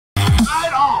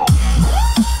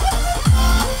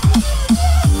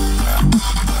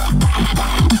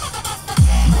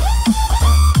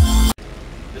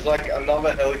like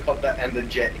another helicopter and a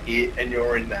jet hit, and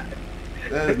you're in that.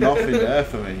 There's nothing there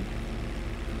for me.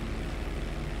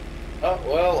 Oh,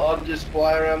 well, I'll just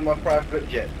fly around my private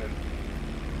jet then.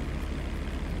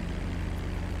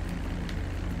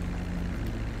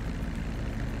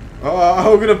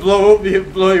 Oh, I'm gonna blow you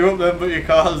up then, but your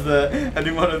car's there. I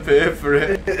didn't want to pay for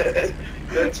it.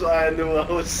 That's why I knew I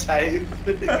was safe,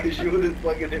 because you wouldn't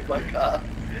fucking hit my car.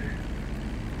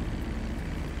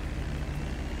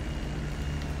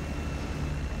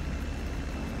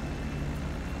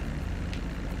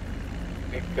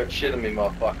 You ain't got shit on me,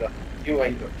 motherfucker. You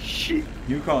ain't got shit.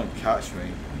 You can't catch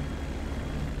me.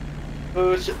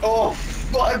 Oh,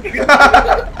 fuck!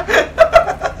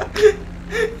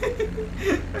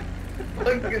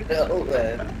 Fucking hell,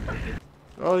 man.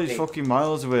 Oh, he's fucking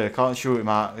miles away. I can't shoot him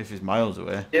out if he's miles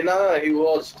away. Yeah, no, he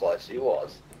was close. He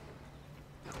was.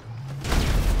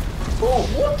 Oh,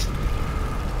 what?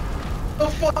 The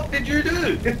fuck did you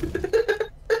do?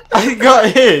 I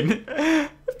got in,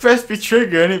 pressed the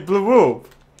trigger and it blew up.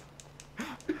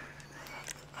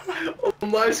 On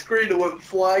my screen it went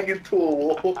flying into a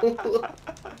wall.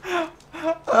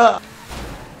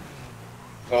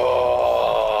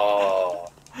 Oh.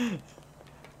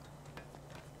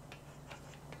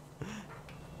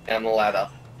 Down the ladder.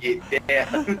 Get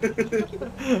down.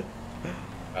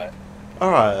 Right.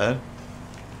 Alright then.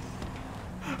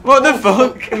 What the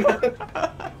fuck?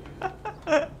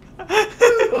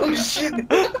 Oh shit!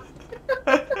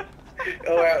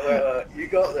 Oh wait. You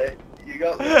got there. You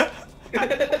got there.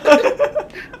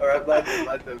 Alright, my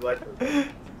turn.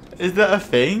 Is that a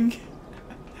thing?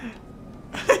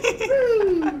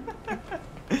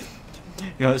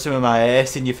 You want some of my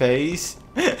ass in your face?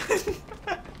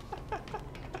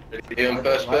 You in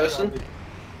first person?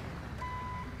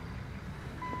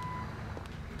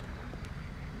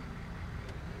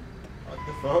 What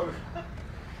the fuck?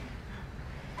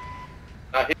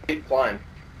 I hit climb.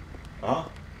 Huh?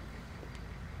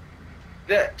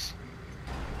 Dex.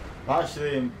 I'm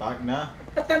actually in back now.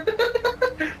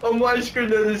 On my screen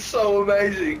that is so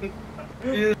amazing.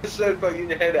 You just said fucking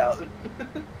your head out.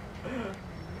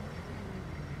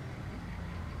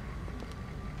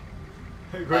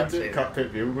 Going to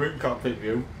cockpit view, we're in cockpit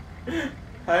view.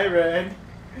 Hi Ren.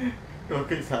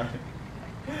 Look inside.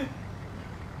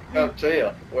 Can't see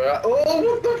you. Where I oh,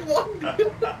 what the fuck?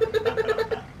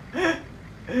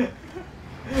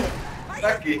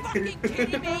 Becky.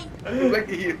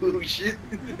 Becky, you little shit.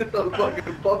 I'll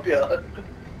fucking pop you.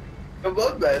 Come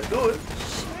on, man, do it.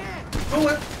 Do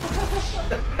it.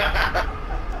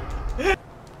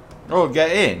 Oh,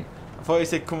 get in. I thought you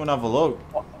said come and have a look.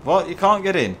 What? You can't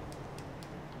get in?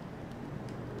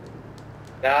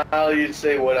 Now you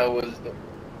see what I was doing.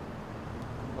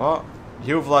 What?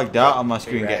 You've lagged out on my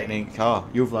screen getting in the car.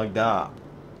 You've lagged out.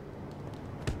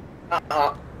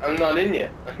 I'm not in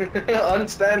yet. I'm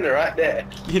standing right there.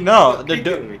 You're not.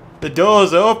 The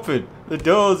door's open. The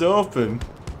door's open.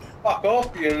 Fuck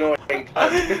off, you annoying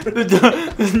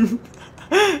cunt.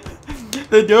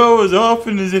 The door was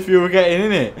open as if you were getting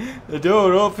in it. The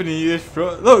door opened and you just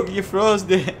froze. Look, you froze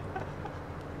it.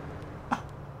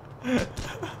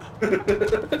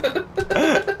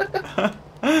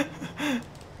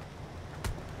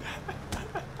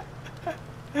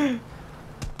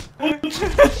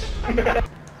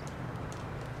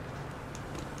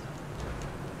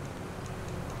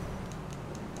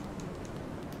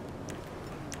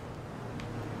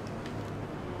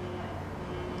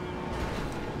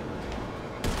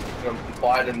 I'm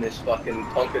fighting this fucking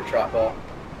Tonka truck off.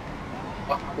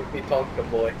 Fuck with me, Tonka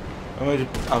boy. I'm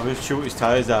gonna shoot his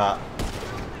tyres out.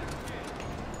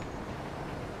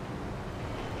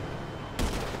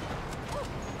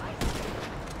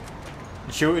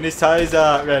 Shooting his tyres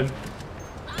out, Ren.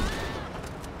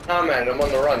 Nah, man, I'm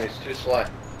on the run. It's too slow.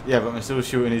 Yeah, but I'm still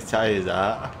shooting his tyres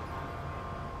out.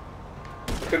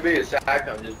 Could be a sack.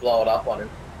 I'm just blow it up on him.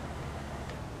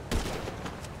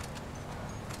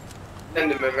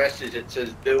 Send him a message that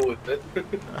says deal with it.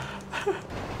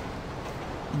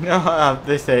 No,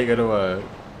 this ain't gonna work.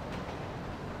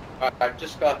 Alright,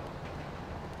 just go.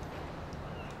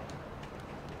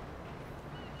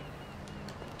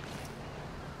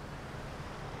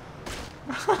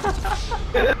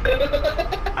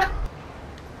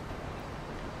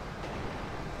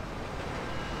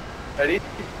 Ready?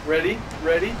 Ready?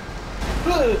 Ready?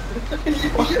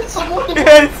 Yes, I'm on it!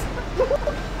 Yes!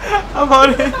 I'm on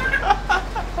it!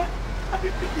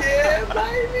 Yeah,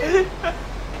 baby!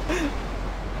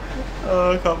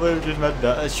 Oh, I can't believe we just made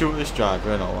that. Let's shoot this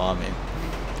driver and alarm him.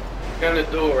 We're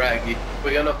gonna do it, Raggy.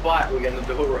 We're gonna fight. We're gonna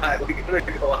do it right. We're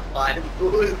gonna go outside and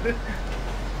do it.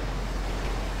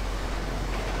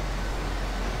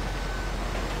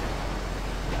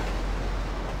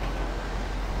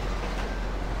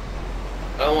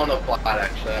 don't want to fight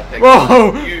actually. I think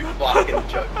Whoa! you fucking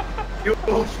joke. You're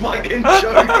fucking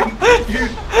joking. You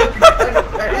fucking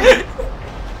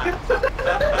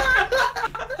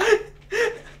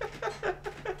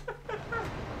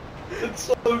It's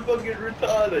so fucking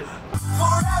retarded.